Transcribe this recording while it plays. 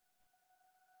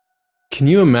Can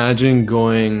you imagine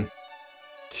going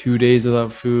 2 days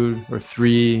without food, or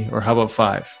three, or how about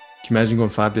five? Can you imagine going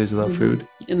 5 days without food?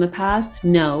 In the past,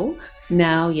 no.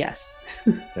 Now, yes.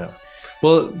 Yeah.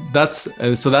 Well, that's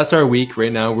our week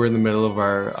right now. We're in the middle of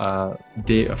our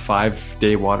a 5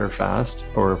 day water fast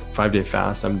or 5 day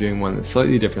fast. I'm doing one that's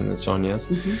slightly different than Sonia's.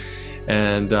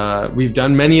 And we've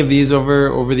done many of these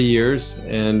over the years,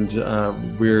 and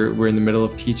we're in the middle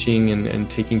of teaching and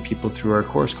taking people through our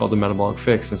course called the Metabolic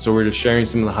Fix. And so we're just sharing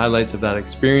some of the highlights of that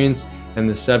experience and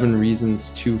the 7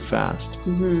 reasons to fast.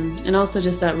 And also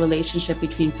just that relationship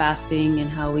between fasting and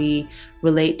how we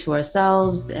relate to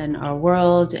ourselves and our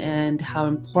world, and how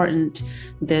important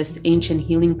this ancient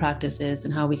healing practice is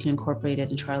and how we can incorporate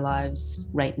it into our lives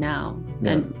right now,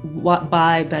 and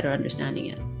by better understanding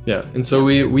it. Yeah. And so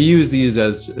we use these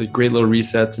as great little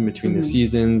resets in between the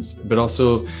seasons, but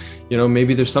also,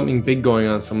 maybe there's something big going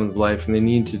on in someone's life and they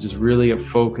need to just really get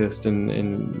focused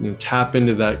and tap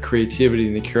into that creativity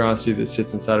and the curiosity that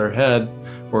sits inside our head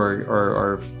or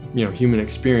our human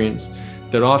experience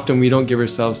that often we don't give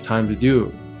ourselves time to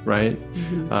do, right?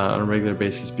 On a regular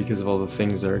basis because of all the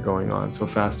things that are going on. So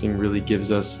fasting really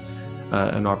gives us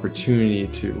an opportunity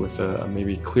to, with a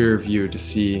maybe clearer view, to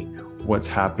see what's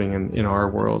happening in our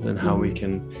world and how we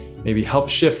can maybe help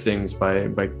shift things by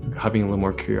having a little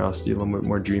more curiosity, a little bit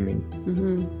more dreaming.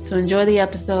 So enjoy the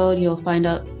episode. You'll find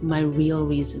out my real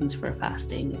reasons for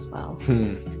fasting as well.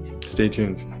 Stay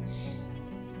tuned.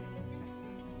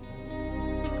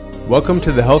 Welcome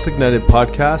to the Health Ignited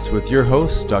podcast with your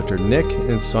hosts, Dr. Nick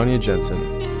and Sonia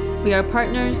Jensen. We are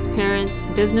partners, parents,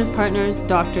 business partners,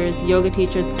 doctors, yoga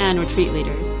teachers, and retreat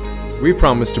leaders. We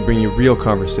promise to bring you real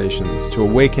conversations to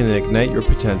awaken and ignite your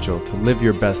potential to live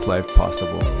your best life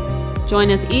possible.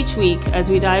 Join us each week as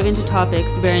we dive into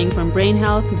topics varying from brain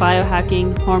health,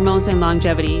 biohacking, hormones, and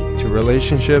longevity, to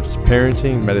relationships,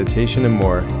 parenting, meditation, and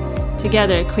more.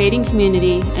 Together, creating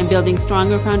community and building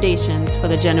stronger foundations for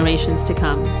the generations to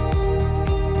come.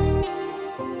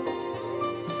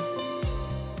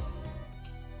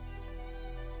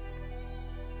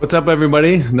 What's up,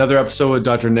 everybody? Another episode with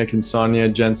Dr. Nick and Sonia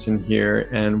Jensen here,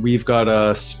 and we've got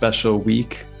a special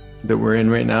week that we're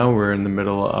in right now. We're in the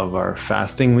middle of our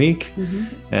fasting week,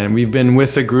 and we've been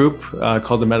with a group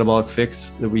called the Metabolic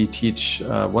Fix that we teach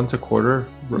once a quarter,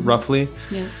 roughly.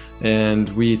 And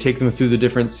we take them through the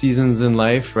different seasons in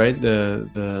life, right?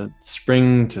 The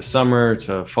spring to summer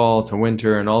to fall to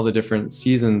winter, and all the different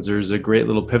seasons. There's a great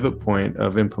little pivot point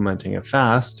of implementing a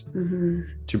fast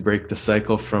to break the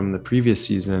cycle from the previous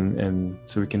season, and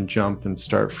so we can jump and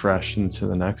start fresh into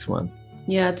the next one.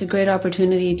 Yeah, it's a great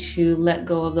opportunity to let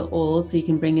go of the old so you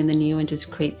can bring in the new and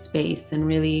just create space, and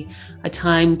really a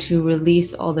time to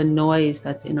release all the noise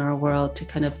that's in our world, to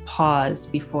kind of pause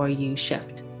before you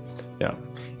shift. Yeah.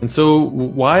 And so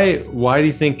why do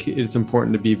you think it's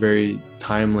important to be very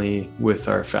timely with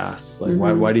our fasts? Like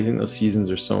why do you think those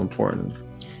seasons are so important?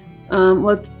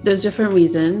 There's different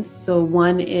reasons. So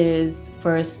one is,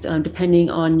 first,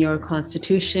 depending on your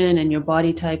constitution and your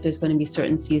body type, there's going to be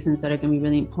certain seasons that are going to be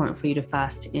really important for you to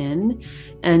fast in.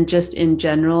 And just in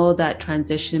general, that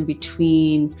transition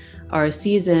between our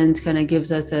seasons kind of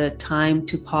gives us a time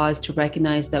to pause, to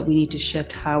recognize that we need to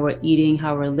shift how we're eating,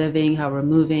 how we're living, how we're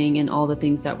moving, and all the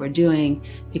things that we're doing,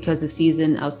 because the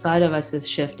season outside of us has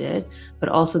shifted, but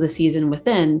also the season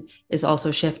within is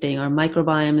also shifting. Our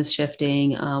microbiome is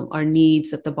shifting, our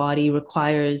needs that the body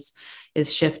requires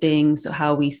is shifting. So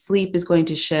how we sleep is going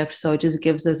to shift. So it just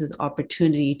gives us this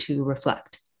opportunity to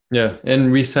reflect. Yeah.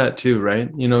 And reset too,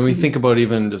 right? When we think about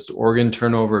even just organ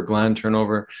turnover, gland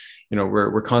turnover,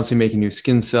 we're constantly making new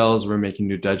skin cells, we're making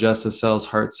new digestive cells,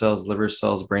 heart cells, liver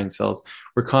cells, brain cells.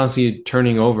 We're constantly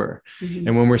turning over.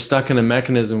 And when we're stuck in a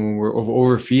mechanism, when we're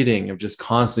overfeeding, of just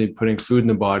constantly putting food in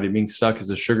the body, being stuck as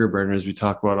a sugar burner, as we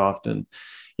talk about often,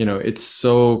 it's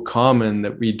so common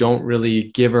that we don't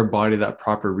really give our body that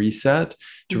proper reset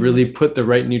to really put the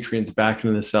right nutrients back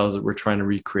into the cells that we're trying to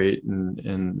recreate,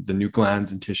 and the new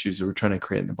glands and tissues that we're trying to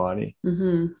create in the body.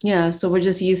 Yeah. So we're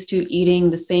just used to eating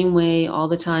the same way all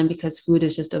the time because food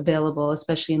is just available,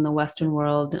 especially in the Western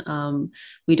world.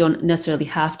 We don't necessarily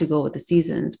have to go with the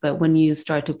seasons, but when you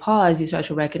start to pause, you start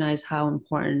to recognize how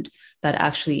important that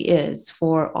actually is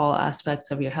for all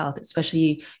aspects of your health,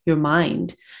 especially your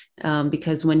mind.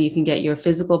 Because when you can get your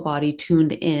physical body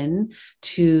tuned in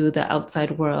to the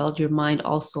outside world, your mind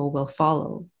also will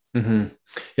follow. Yeah.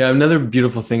 Another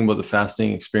beautiful thing about the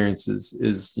fasting experience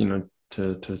is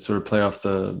to sort of play off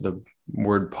the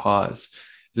word pause,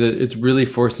 It's really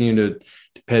forcing you to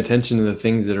pay attention to the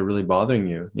things that are really bothering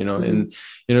you, and,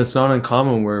 it's not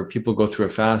uncommon where people go through a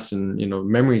fast and,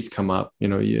 memories come up.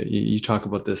 You talk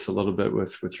about this a little bit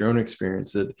with your own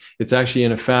experience, that it's actually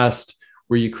in a fast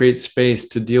where you create space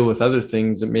to deal with other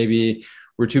things that maybe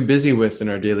we're too busy with in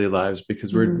our daily lives,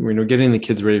 because we're getting the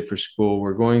kids ready for school.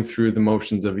 We're going through the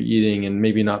motions of eating and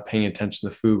maybe not paying attention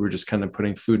to food. We're just kind of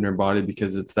putting food in our body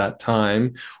because it's that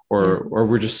time, or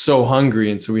we're just so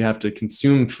hungry. And so we have to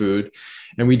consume food,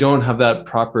 and we don't have that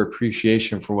proper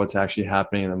appreciation for what's actually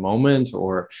happening in the moment,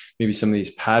 or maybe some of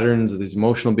these patterns or these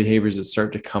emotional behaviors that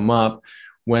start to come up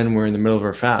when we're in the middle of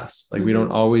our fast. Like we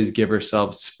don't always give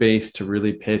ourselves space to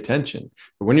really pay attention.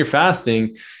 But when you're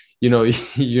fasting,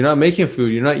 you're not making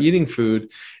food, you're not eating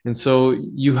food. And so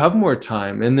you have more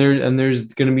time, and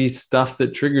there's going to be stuff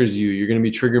that triggers you. You're going to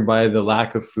be triggered by the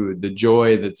lack of food, the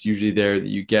joy that's usually there that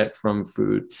you get from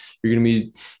food. You're going to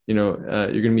be, you're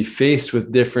going to be faced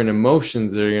with different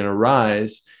emotions that are going to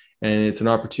rise, and it's an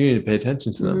opportunity to pay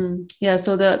attention to them. Yeah.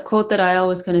 So the quote that I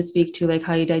always kind of speak to, like,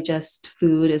 how you digest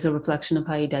food is a reflection of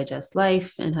how you digest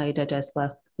life, and how you digest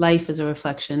life is a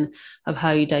reflection of how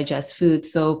you digest food.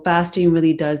 So fasting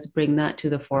really does bring that to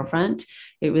the forefront.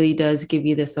 It really does give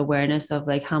you this awareness of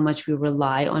like how much we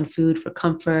rely on food for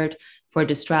comfort, for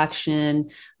distraction,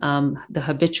 the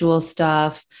habitual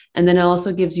stuff. And then it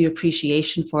also gives you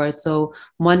appreciation for it. So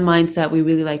one mindset we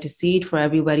really like to seed for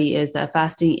everybody is that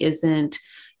fasting isn't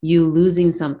you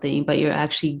losing something, but you're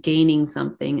actually gaining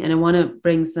something. And I want to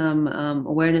bring some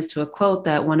awareness to a quote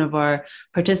that one of our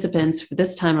participants for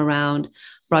this time around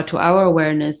brought to our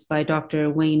awareness by Dr.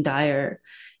 Wayne Dyer.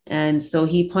 And so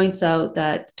he points out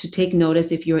that to take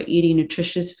notice if you're eating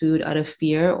nutritious food out of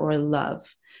fear or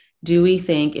love. Do we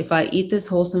think if I eat this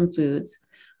wholesome foods,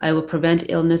 I will prevent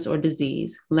illness or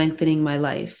disease, lengthening my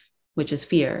life, which is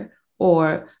fear?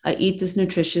 Or I eat this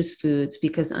nutritious foods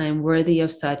because I am worthy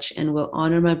of such and will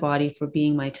honor my body for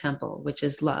being my temple, which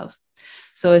is love.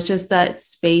 So it's just that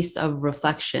space of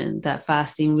reflection that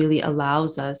fasting really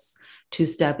allows us to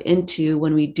step into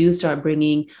when we do start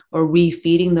bringing or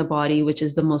refeeding the body, which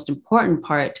is the most important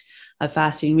part of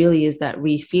fasting really is that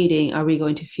refeeding. Are we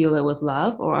going to fuel it with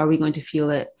love, or are we going to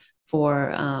fuel it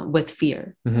with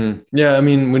fear? Yeah. I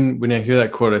mean, when I hear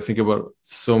that quote, I think about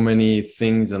so many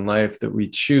things in life that we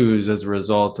choose as a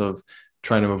result of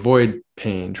trying to avoid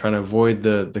pain, trying to avoid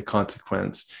the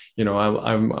consequence.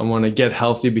 I want to get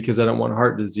healthy because I don't want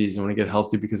heart disease. I want to get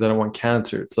healthy because I don't want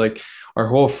cancer. It's like our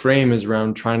whole frame is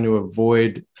around trying to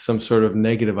avoid some sort of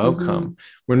negative outcome.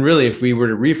 When really, if we were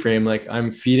to reframe, like, I'm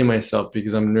feeding myself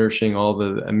because I'm nourishing all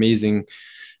the amazing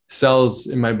cells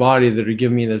in my body that are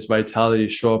giving me this vitality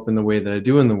to show up in the way that I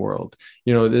do in the world.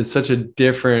 It's such a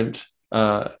different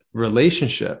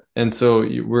relationship. And so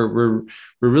we're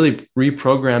really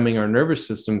reprogramming our nervous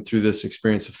system through this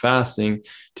experience of fasting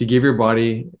to give your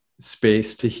body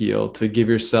space to heal, to give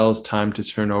your cells time to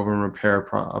turn over and repair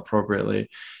appropriately,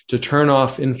 to turn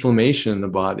off inflammation in the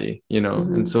body,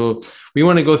 And so we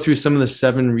want to go through some of the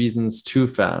 7 reasons to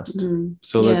fast.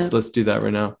 So let's do that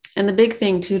right now. And the big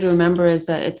thing too to remember is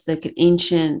that it's like an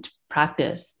ancient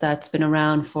practice that's been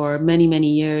around for many,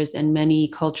 many years, and many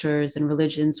cultures and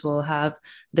religions will have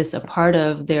this a part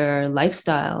of their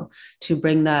lifestyle to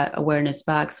bring that awareness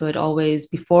back. So it always,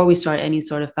 before we start any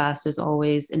sort of fast, there's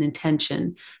always an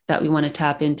intention that we want to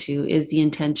tap into. Is the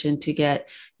intention to get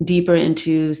deeper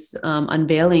into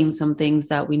unveiling some things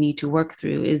that we need to work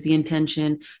through? Is the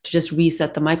intention to just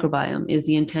reset the microbiome? Is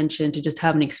the intention to just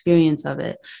have an experience of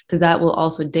it? Because that will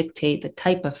also dictate the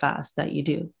type of fast that you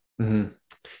do.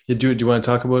 Do you want to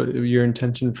talk about your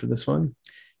intention for this one?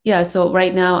 Yeah. So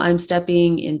right now I'm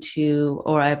stepping into,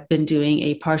 or I've been doing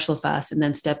a partial fast and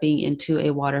then stepping into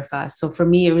a water fast. So for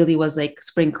me, it really was like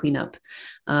spring cleanup.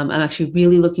 I'm actually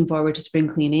really looking forward to spring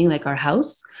cleaning, like our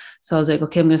house. So I was like,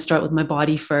 okay, I'm going to start with my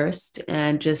body first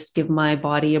and just give my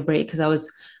body a break, because I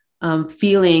was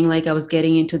feeling like I was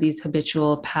getting into these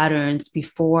habitual patterns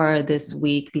before this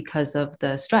week because of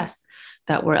the stress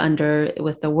that we're under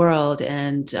with the world,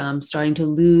 and starting to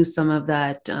lose some of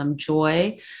that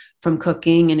joy from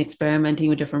cooking and experimenting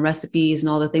with different recipes and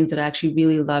all the things that I actually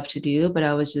really love to do. But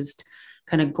I was just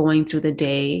kind of going through the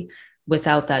day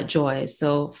without that joy.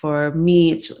 So for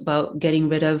me, it's about getting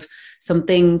rid of some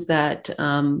things that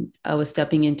I was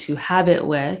stepping into habit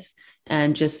with,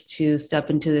 and just to step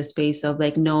into the space of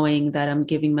like knowing that I'm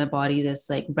giving my body this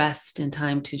like rest and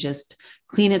time to just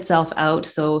clean itself out.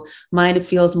 So mine, it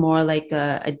feels more like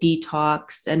a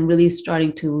detox, and really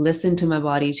starting to listen to my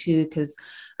body too, because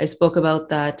I spoke about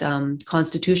that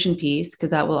constitution piece,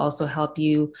 because that will also help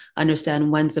you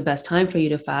understand when's the best time for you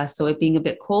to fast. So it being a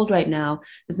bit cold right now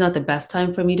is not the best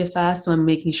time for me to fast. So I'm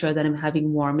making sure that I'm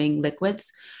having warming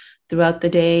liquids throughout the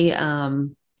day.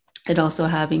 And also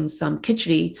having some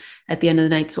khichdi at the end of the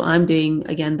night. So I'm doing,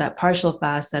 again, that partial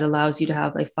fast that allows you to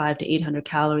have like 500 to 800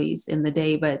 calories in the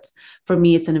day. But for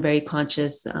me, it's in a very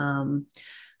conscious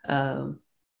meal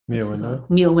window.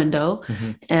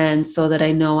 Mm-hmm. And so that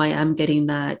I know I am getting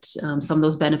that, some of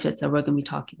those benefits that we're going to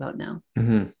be talking about now.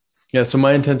 Mm-hmm. Yeah. So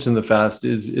my intention of the fast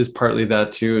is partly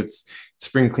that too. It's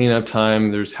spring cleanup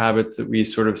time. There's habits that we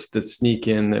sort of that sneak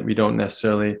in that aren't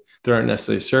necessarily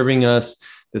serving us.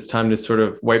 It's time to sort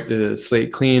of wipe the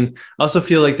slate clean. I also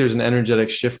feel like there's an energetic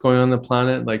shift going on the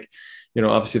planet. Like,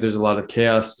 obviously there's a lot of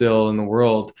chaos still in the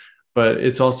world, but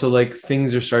it's also like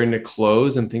things are starting to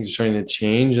close and things are starting to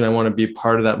change. And I want to be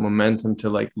part of that momentum to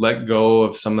like let go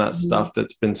of some of that stuff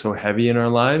that's been so heavy in our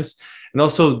lives. And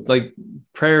also like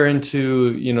prayer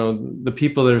into, the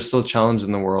people that are still challenged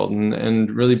in the world,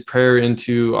 and really prayer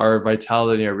into our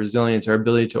vitality, our resilience, our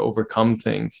ability to overcome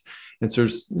things. And so,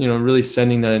 really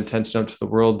sending that intention out to the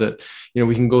world that,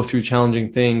 we can go through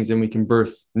challenging things and we can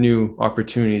birth new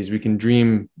opportunities. We can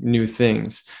dream new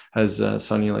things, as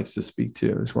Sonia likes to speak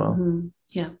to as well. Mm-hmm.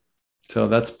 Yeah. So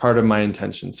that's part of my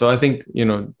intention. So I think,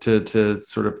 to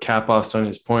sort of cap off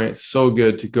Sonia's point, it's so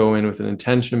good to go in with an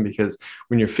intention, because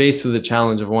when you're faced with the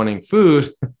challenge of wanting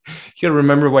food, you got to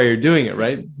remember why you're doing it,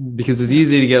 right? Because it's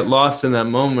easy to get lost in that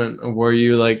moment of where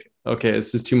you like, okay,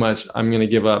 it's just too much. I'm going to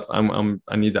give up.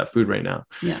 I need that food right now.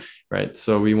 Yeah. Right.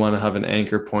 So we want to have an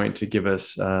anchor point to give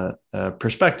us a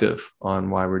perspective on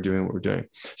why we're doing what we're doing.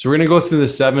 So we're going to go through the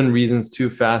 7 reasons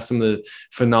to fast, some of the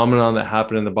phenomenon that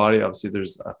happen in the body. Obviously,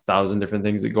 there's 1,000 different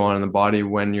things that go on in the body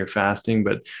when you're fasting,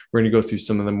 but we're going to go through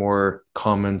some of the more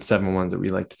common 7 ones that we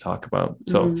like to talk about.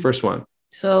 So first one.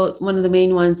 So one of the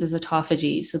main ones is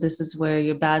autophagy. So this is where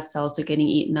your bad cells are getting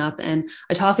eaten up, and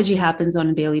autophagy happens on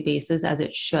a daily basis, as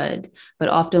it should. But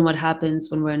often what happens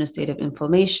when we're in a state of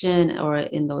inflammation or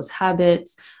in those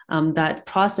habits, that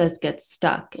process gets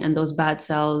stuck and those bad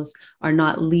cells are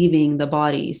not leaving the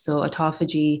body. So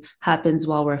autophagy happens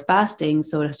while we're fasting.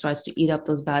 So it starts to eat up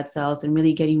those bad cells and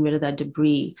really getting rid of that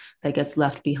debris that gets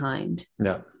left behind.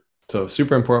 Yeah. So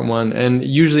super important one. And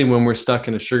usually when we're stuck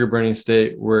in a sugar burning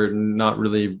state, we're not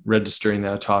really registering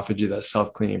that autophagy, that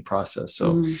self-cleaning process.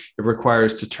 So it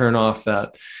requires to turn off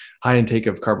that high intake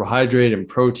of carbohydrate and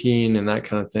protein and that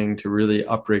kind of thing to really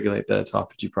upregulate that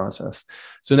autophagy process.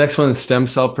 So next one is stem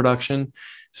cell production.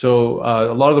 So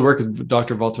a lot of the work of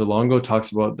Dr. Walter Longo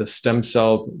talks about the stem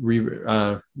cell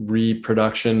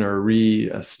reproduction or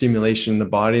re-stimulation in the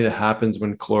body that happens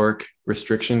when caloric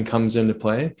restriction comes into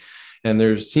play. And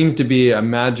there seems to be a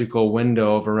magical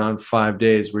window of around 5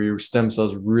 days where your stem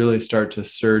cells really start to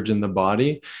surge in the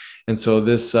body. And so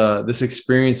this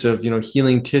experience of,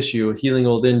 healing tissue, healing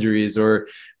old injuries, or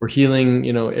healing,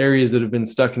 areas that have been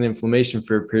stuck in inflammation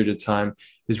for a period of time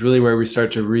is really where we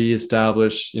start to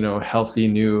reestablish, healthy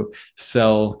new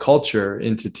cell culture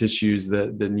into tissues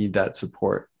that need that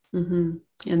support. Mm-hmm.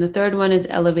 And the third one is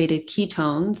elevated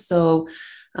ketones. So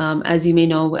as you may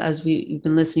know, as you've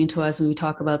been listening to us, and we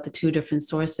talk about the 2 different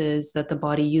sources that the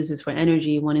body uses for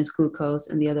energy, one is glucose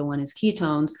and the other one is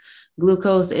ketones.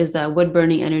 Glucose is that wood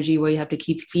burning energy where you have to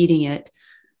keep feeding it.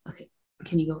 Okay,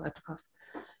 can you go after cough?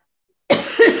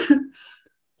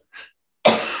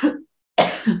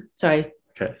 Sorry.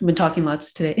 Okay. I've been talking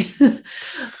lots today.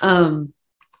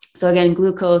 So again,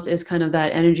 glucose is kind of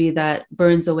that energy that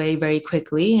burns away very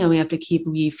quickly, and we have to keep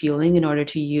refueling in order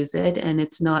to use it. And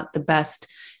it's not the best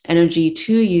energy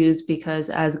to use, because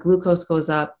as glucose goes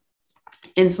up,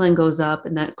 insulin goes up,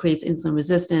 and that creates insulin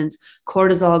resistance.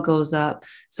 Cortisol goes up.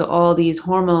 So all these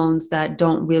hormones that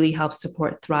don't really help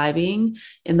support thriving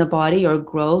in the body or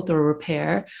growth or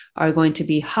repair are going to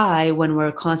be high when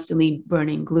we're constantly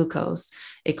burning glucose.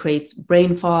 It creates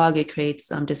brain fog. It creates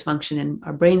dysfunction in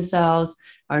our brain cells,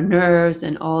 our nerves,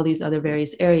 and all these other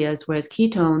various areas. Whereas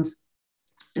ketones,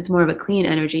 it's more of a clean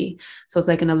energy. So it's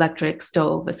like an electric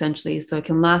stove, essentially. So it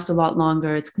can last a lot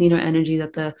longer. It's cleaner energy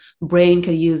that the brain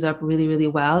could use up really, really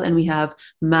well. And we have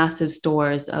massive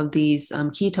stores of these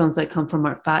ketones that come from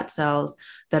our fat cells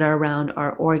that are around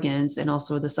our organs and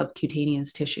also the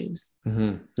subcutaneous tissues.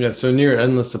 Mm-hmm. Yeah. So near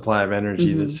endless supply of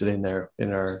energy that's sitting there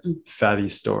in our fatty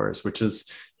stores, which is,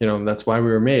 that's why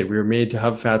we were made. We were made to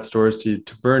have fat stores to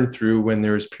burn through when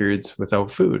there's periods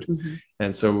without food.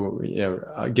 And so,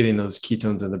 getting those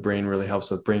ketones in the brain really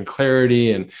helps with brain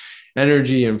clarity and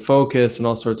energy and focus and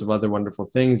all sorts of other wonderful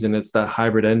things. And it's that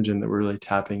hybrid engine that we're really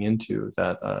tapping into,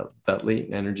 that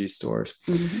latent energy stores.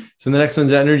 So the next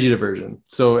one's energy diversion.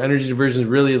 So energy diversion is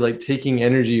really like taking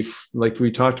energy, like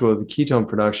we talked about the ketone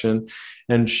production,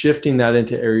 and shifting that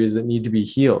into areas that need to be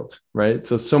healed, right?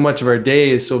 So much of our day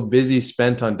is so busy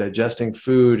spent on digesting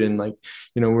food, and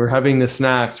we're having the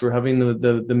snacks, we're having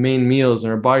the main meals,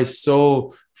 and our body's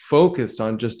so focused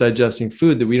on just digesting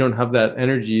food that we don't have that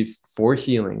energy for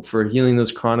healing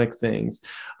those chronic things,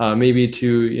 maybe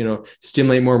to,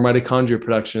 stimulate more mitochondria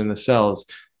production in the cells.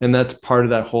 And that's part of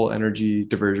that whole energy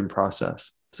diversion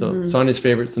process. So Sonia's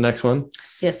favorite's the next one.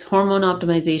 Yes, hormone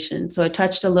optimization. So I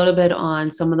touched a little bit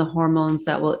on some of the hormones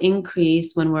that will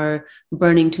increase when we're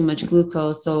burning too much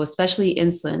glucose. So especially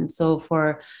insulin. So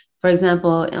for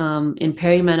example, in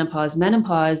perimenopause,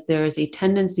 menopause, there's a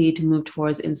tendency to move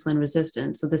towards insulin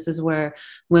resistance. So this is where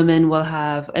women will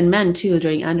have, and men too,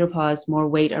 during andropause, more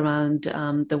weight around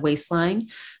the waistline.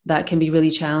 That can be really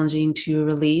challenging to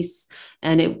release.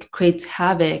 And it creates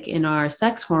havoc in our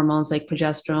sex hormones like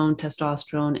progesterone,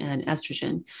 testosterone, and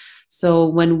estrogen. So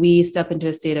when we step into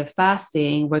a state of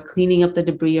fasting, we're cleaning up the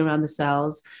debris around the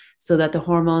cells so that the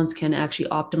hormones can actually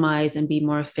optimize and be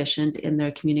more efficient in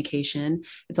their communication.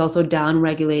 It's also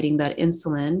down-regulating that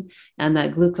insulin and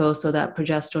that glucose so that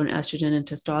progesterone, estrogen, and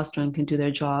testosterone can do their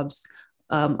jobs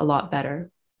a lot better.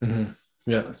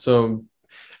 Yeah. So,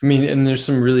 and there's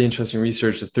some really interesting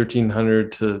research, a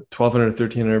 1,300 to 1,200,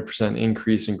 1,300%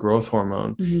 increase in growth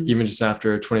hormone, even just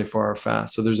after a 24-hour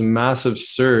fast. So there's a massive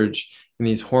surge in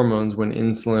these hormones when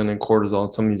insulin and cortisol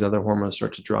and some of these other hormones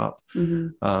start to drop.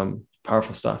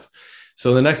 Powerful stuff.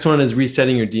 So the next one is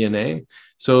resetting your DNA.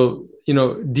 So,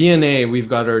 DNA, we've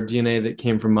got our DNA that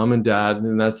came from mom and dad,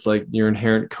 and that's like your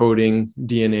inherent coding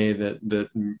DNA that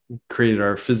created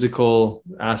our physical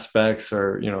aspects,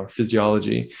 our,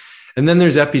 physiology. And then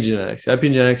there's epigenetics.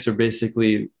 Epigenetics are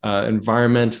basically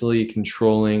environmentally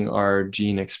controlling our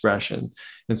gene expression.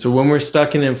 And so when we're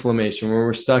stuck in inflammation, when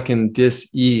we're stuck in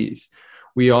dis-ease,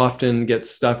 we often get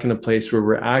stuck in a place where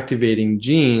we're activating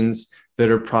genes that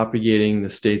are propagating the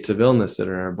states of illness that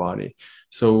are in our body.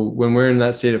 So when we're in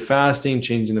that state of fasting,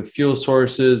 changing the fuel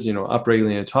sources,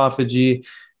 upregulating autophagy,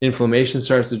 inflammation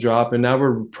starts to drop, and now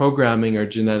we're programming our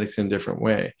genetics in a different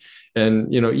way.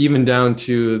 And, even down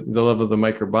to the level of the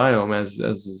microbiome, as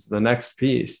is the next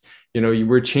piece,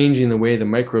 we're changing the way the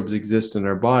microbes exist in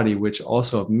our body, which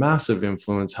also have massive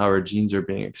influence how our genes are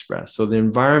being expressed. So the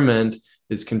environment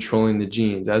is controlling the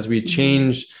genes. As we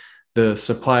change the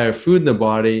supply of food in the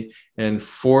body and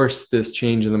force this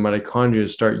change in the mitochondria to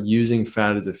start using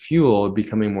fat as a fuel,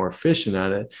 becoming more efficient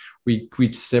at it,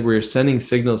 we're sending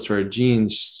signals to our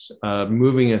genes,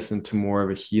 moving us into more of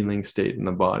a healing state in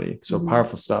the body. So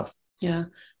powerful stuff. Yeah.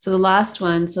 So the last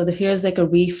one, here's like a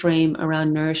reframe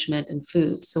around nourishment and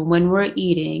food. So when we're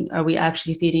eating, are we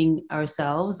actually feeding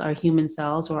ourselves, our human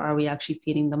cells, or are we actually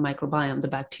feeding the microbiome, the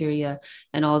bacteria,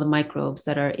 and all the microbes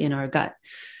that are in our gut?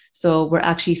 So we're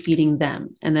actually feeding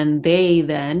them, and then they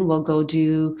will go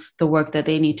do the work that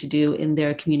they need to do in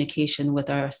their communication with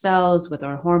our cells, with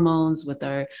our hormones, with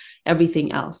our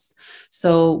everything else.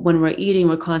 So when we're eating,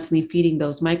 we're constantly feeding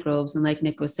those microbes. And like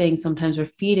Nick was saying, sometimes we're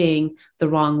feeding the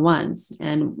wrong ones,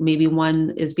 and maybe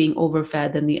one is being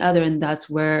overfed than the other. And that's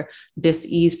where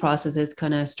dis-ease processes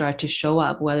kind of start to show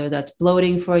up, whether that's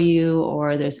bloating for you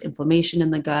or there's inflammation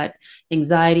in the gut,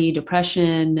 anxiety,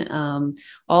 depression,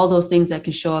 all those things that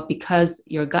can show up because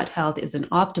your gut health isn't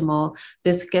optimal.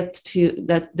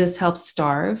 This helps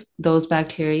starve those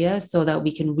bacteria so that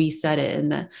we can reset it.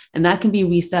 And that can be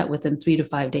reset within 3 to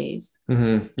 5 days.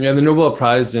 Yeah, the Nobel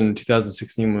Prize in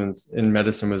 2016 in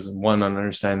medicine was won on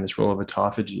understanding this role of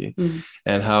autophagy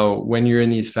and how when you're in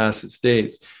these fasted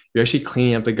states, you're actually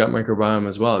cleaning up the gut microbiome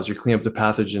as well as you're cleaning up the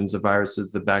pathogens, the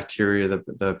viruses, the bacteria,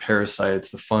 the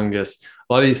parasites, the fungus,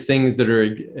 a lot of these things that are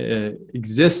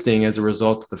existing as a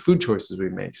result of the food choices we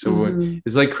make. So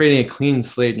it's like creating a clean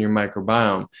slate in your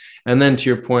microbiome. And then to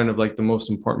your point of like the most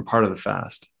important part of the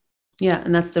fast. Yeah.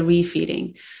 And that's the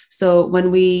refeeding. So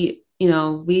when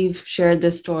we've shared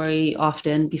this story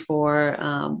often before.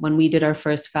 When we did our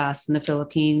first fast in the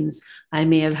Philippines, I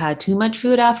may have had too much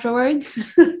food afterwards.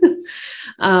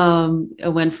 I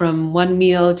went from one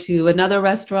meal to another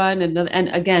restaurant, and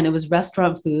again, it was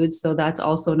restaurant food. So that's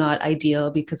also not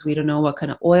ideal because we don't know what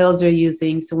kind of oils they're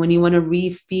using. So when you want to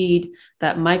refeed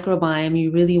that microbiome,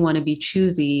 you really want to be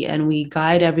choosy. And we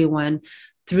guide everyone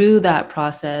through that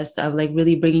process of like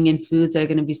really bringing in foods that are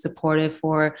going to be supportive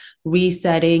for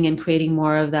resetting and creating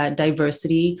more of that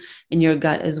diversity in your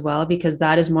gut as well, because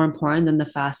that is more important than the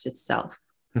fast itself.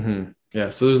 Mm-hmm.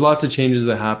 Yeah. So there's lots of changes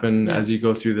that happen as you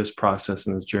go through this process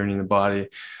and this journey in the body.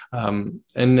 And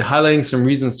highlighting some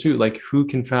reasons too, like who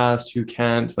can fast, who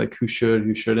can't, like who should,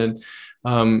 who shouldn't.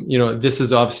 This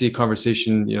is obviously a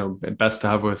conversation, best to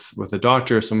have with a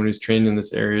doctor or someone who's trained in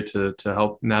this area to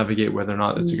help navigate whether or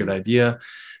not that's a good idea.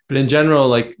 But in general,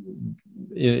 like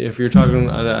if you're talking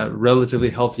a relatively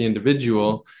healthy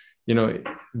individual,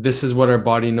 this is what our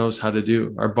body knows how to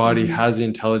do. Our body has the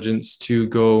intelligence to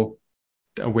go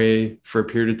away for a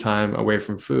period of time away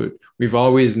from food. We've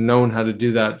always known how to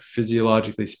do that,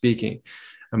 physiologically speaking.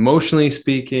 Emotionally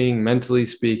speaking, mentally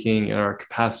speaking, our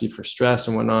capacity for stress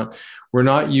and whatnot, we're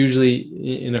not usually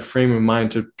in a frame of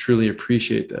mind to truly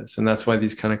appreciate this. And that's why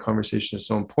these kind of conversations are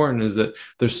so important, is that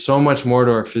there's so much more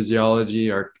to our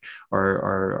physiology, our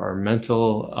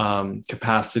mental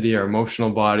capacity, our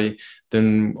emotional body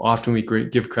than often we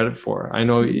give credit for. I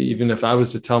know even if I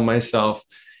was to tell myself,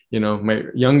 my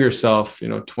younger self,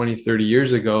 20, 30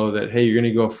 years ago that, hey, you're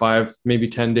going to go 5, maybe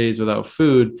 10 days without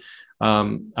food.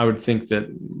 I would think that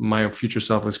my future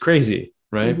self was crazy.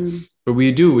 Right. But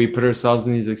we put ourselves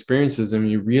in these experiences and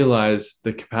you realize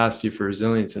the capacity for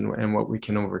resilience and what we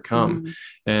can overcome.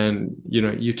 And,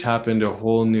 you tap into a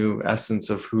whole new essence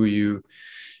of who you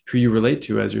relate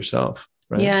to as yourself.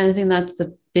 Right? Yeah. I think that's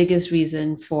the biggest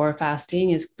reason for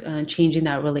fasting is changing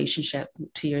that relationship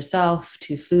to yourself,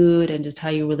 to food, and just how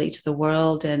you relate to the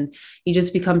world. And you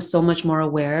just become so much more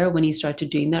aware when you start to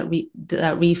doing that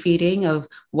refeeding of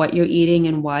what you're eating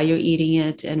and why you're eating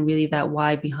it, and really that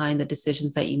why behind the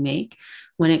decisions that you make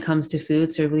when it comes to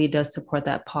food. So it really does support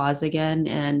that pause again.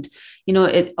 And,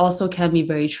 it also can be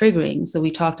very triggering. So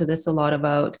we talked to this a lot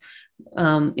about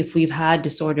if we've had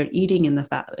disordered eating in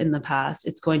the past,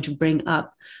 it's going to bring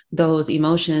up those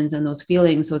emotions and those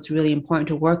feelings. So it's really important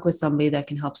to work with somebody that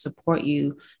can help support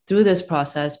you through this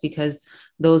process, because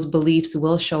those beliefs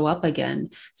will show up again.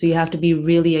 So you have to be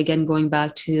really, again, going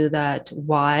back to that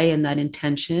why, and that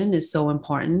intention is so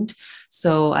important.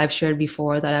 So I've shared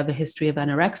before that I have a history of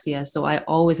anorexia. So I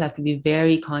always have to be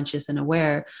very conscious and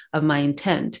aware of my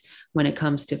intent when it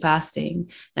comes to fasting.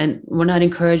 And we're not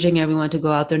encouraging everyone to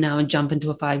go out there now and jump into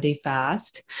a 5-day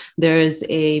fast. There is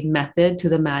a method to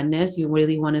the madness. You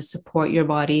really want to support your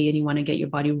body and you want to get your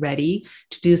body ready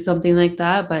to do something like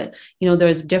that. But,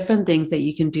 there's different things that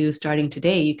you can do starting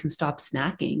today. You can stop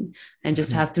snacking and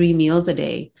just have 3 meals a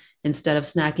day instead of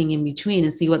snacking in between,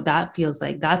 and see what that feels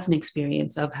like. That's an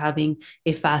experience of having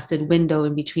a fasted window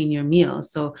in between your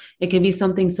meals. So it can be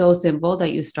something so simple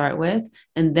that you start with,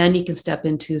 and then you can step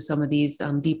into some of these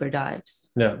deeper dives.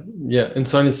 Yeah. And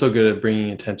Sonia's so good at bringing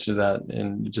attention to that,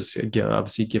 and just, again,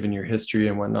 obviously given your history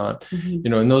and whatnot,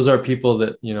 and those are people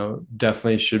that,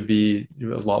 definitely should be a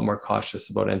lot more cautious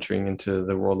about entering into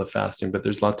the world of fasting, but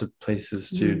there's lots of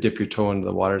places to dip your toe into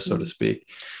the water, so to speak.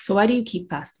 So why do you keep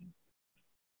fasting?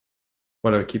 Why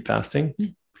do I keep fasting?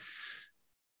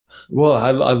 Well,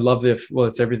 I love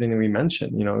it's everything that we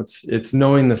mentioned. It's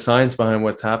knowing the science behind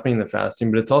what's happening in the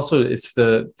fasting, but it's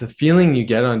the feeling you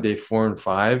get on day 4 and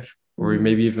 5, or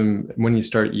maybe even when you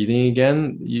start eating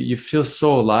again, you feel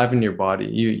so alive in your body.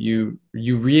 You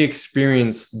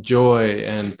re-experience joy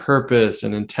and purpose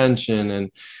and intention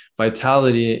and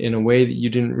vitality in a way that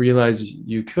you didn't realize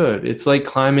you could. It's like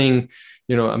climbing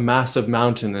a massive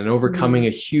mountain and overcoming a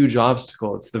huge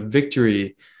obstacle. It's the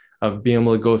victory of being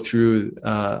able to go through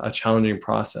a challenging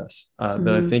process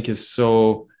that I think is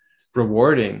so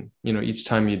rewarding, each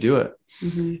time you do it.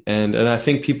 And I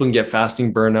think people can get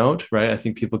fasting burnout, right? I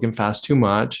think people can fast too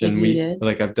much, and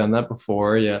I've done that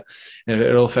before. Yeah. And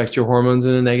it'll affect your hormones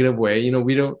in a negative way.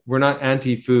 We're not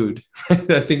anti-food.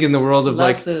 I think in the world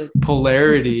of food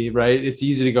polarity, right? It's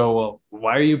easy to go, well,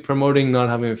 why are you promoting not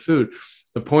having food?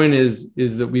 The point is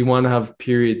that we want to have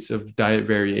periods of diet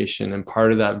variation. And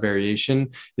part of that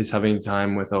variation is having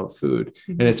time without food.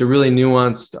 And it's a really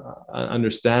nuanced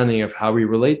understanding of how we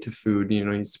relate to food.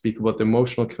 You speak about the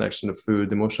emotional connection to food,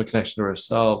 the emotional connection to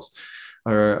ourselves,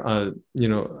 our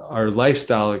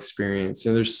lifestyle experience.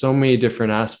 There's so many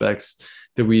different aspects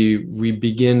that we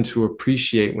begin to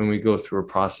appreciate when we go through a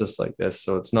process like this.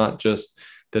 So it's not just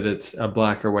that it's a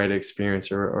black or white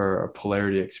experience or a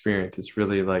polarity experience. It's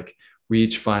really like, we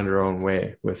each find our own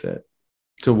way with it.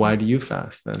 So why do you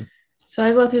fast then? So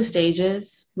I go through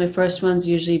stages. My first one's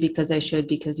usually because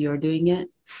you're doing it.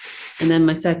 And then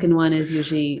my second one is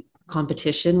usually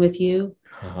competition with you.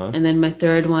 And then my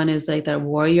third one is like that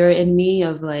warrior in me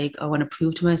of like, I want to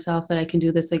prove to myself that I can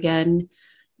do this again.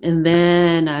 And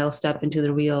then I'll step into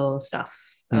the real stuff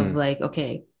of like,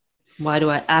 okay, why do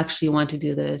I actually want to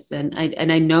do this? And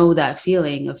I know that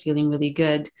feeling of feeling really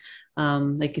good.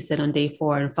 Like you said, on day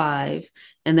 4 and 5.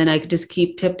 And then I could just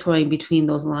keep tiptoeing between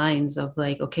those lines of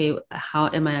like, okay,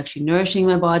 how am I actually nourishing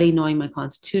my body, knowing my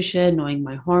constitution, knowing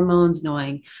my hormones,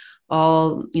 knowing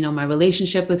all, my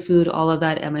relationship with food, all of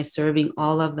that. Am I serving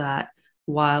all of that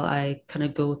while I kind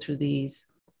of go through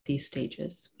these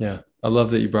stages? Yeah. I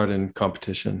love that you brought in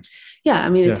competition. Yeah. I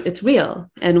mean, it's real.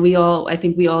 And I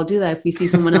think we all do that. If we see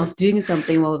someone else doing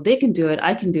something, well, if they can do it,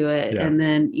 I can do it. Yeah. And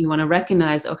then you want to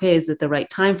recognize, okay, is it the right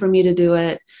time for me to do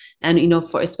it? And,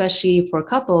 especially for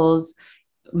couples,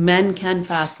 men can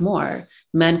fast more.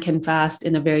 Men can fast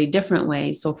in a very different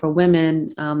way. So for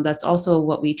women, that's also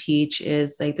what we teach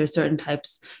is like there's certain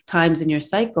times in your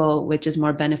cycle, which is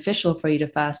more beneficial for you to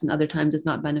fast, and other times it's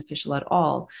not beneficial at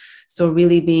all. So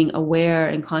really being aware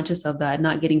and conscious of that,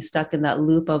 not getting stuck in that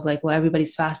loop of like, well,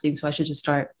 everybody's fasting, so I should just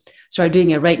start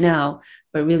doing it right now,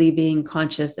 but really being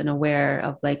conscious and aware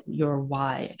of like your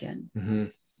why again. Mm-hmm.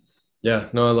 Yeah,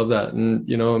 no, I love that. And,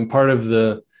 and part of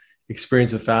the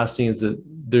experience of fasting is that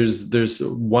there's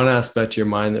one aspect to your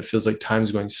mind that feels like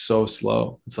time's going so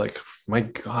slow. It's like, my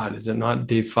God, is it not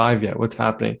day 5 yet? What's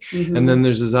happening? Mm-hmm. And then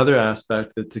there's this other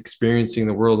aspect that's experiencing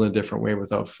the world in a different way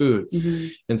without food. Mm-hmm.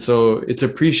 And so it's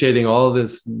appreciating all of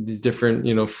these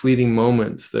different, fleeting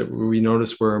moments that we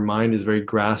notice where our mind is very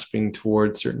grasping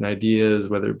towards certain ideas,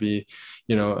 whether it be,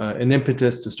 an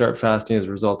impetus to start fasting as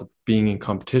a result of being in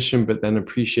competition, but then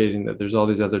appreciating that there's all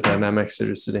these other dynamics that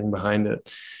are sitting behind it.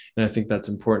 And I think that's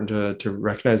important to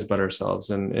recognize about ourselves.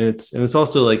 And it's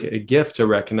also like a gift to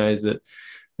recognize that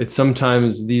it's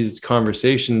sometimes these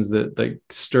conversations that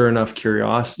stir enough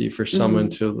curiosity for someone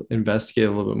to investigate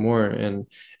a little bit more and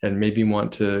maybe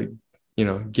want to,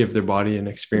 give their body an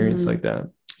experience like that.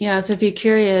 Yeah. So if you're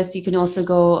curious, you can also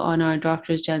go on our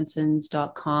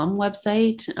drsjensens.com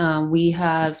website. We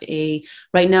have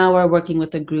right now we're working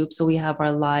with a group. So we have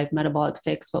our live metabolic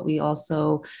fix, but we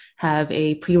also have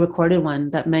a pre-recorded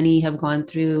one that many have gone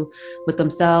through with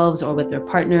themselves or with their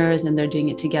partners, and they're doing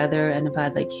it together and have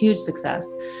had like huge success.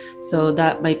 So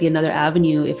that might be another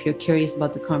avenue if you're curious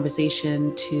about this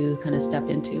conversation to kind of step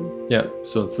into. Yeah.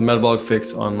 So it's the Metabolic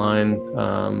Fix online,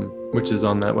 which is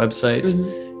on that website.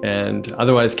 Mm-hmm. And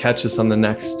otherwise catch us on the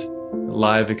next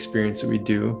live experience that we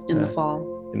do in the fall.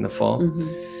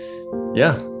 Mm-hmm.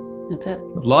 Yeah. That's it.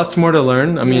 Lots more to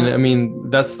learn. I mean,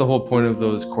 that's the whole point of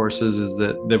those courses is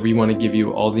that we want to give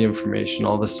you all the information,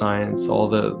 all the science, all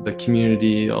the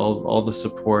community, all the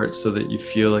support so that you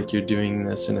feel like you're doing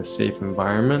this in a safe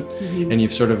environment. Mm-hmm. And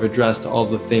you've sort of addressed all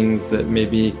the things that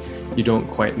maybe you don't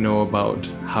quite know about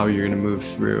how you're going to move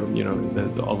through,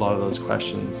 a lot of those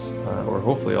questions, or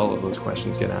hopefully all of those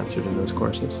questions get answered in those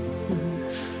courses.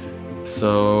 Mm-hmm.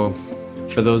 So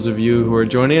for those of you who are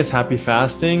joining us, happy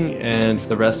fasting. And for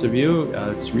the rest of you,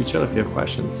 just reach out if you have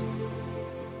questions.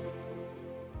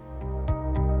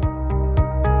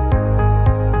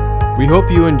 We hope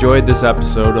you enjoyed this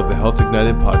episode of the Health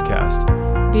Ignited podcast.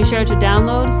 Be sure to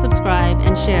download, subscribe,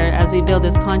 and share as we build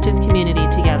this conscious community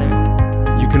together.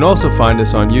 You can also find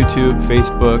us on YouTube,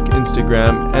 Facebook,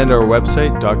 Instagram, and our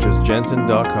website,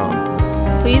 drsjensen.com.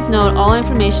 Please note all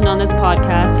information on this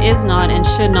podcast is not and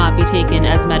should not be taken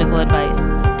as medical advice.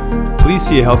 Please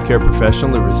see a healthcare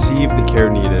professional to receive the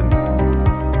care needed.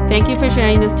 Thank you for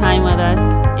sharing this time with us,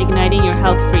 igniting your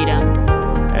health freedom.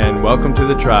 And welcome to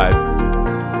the tribe.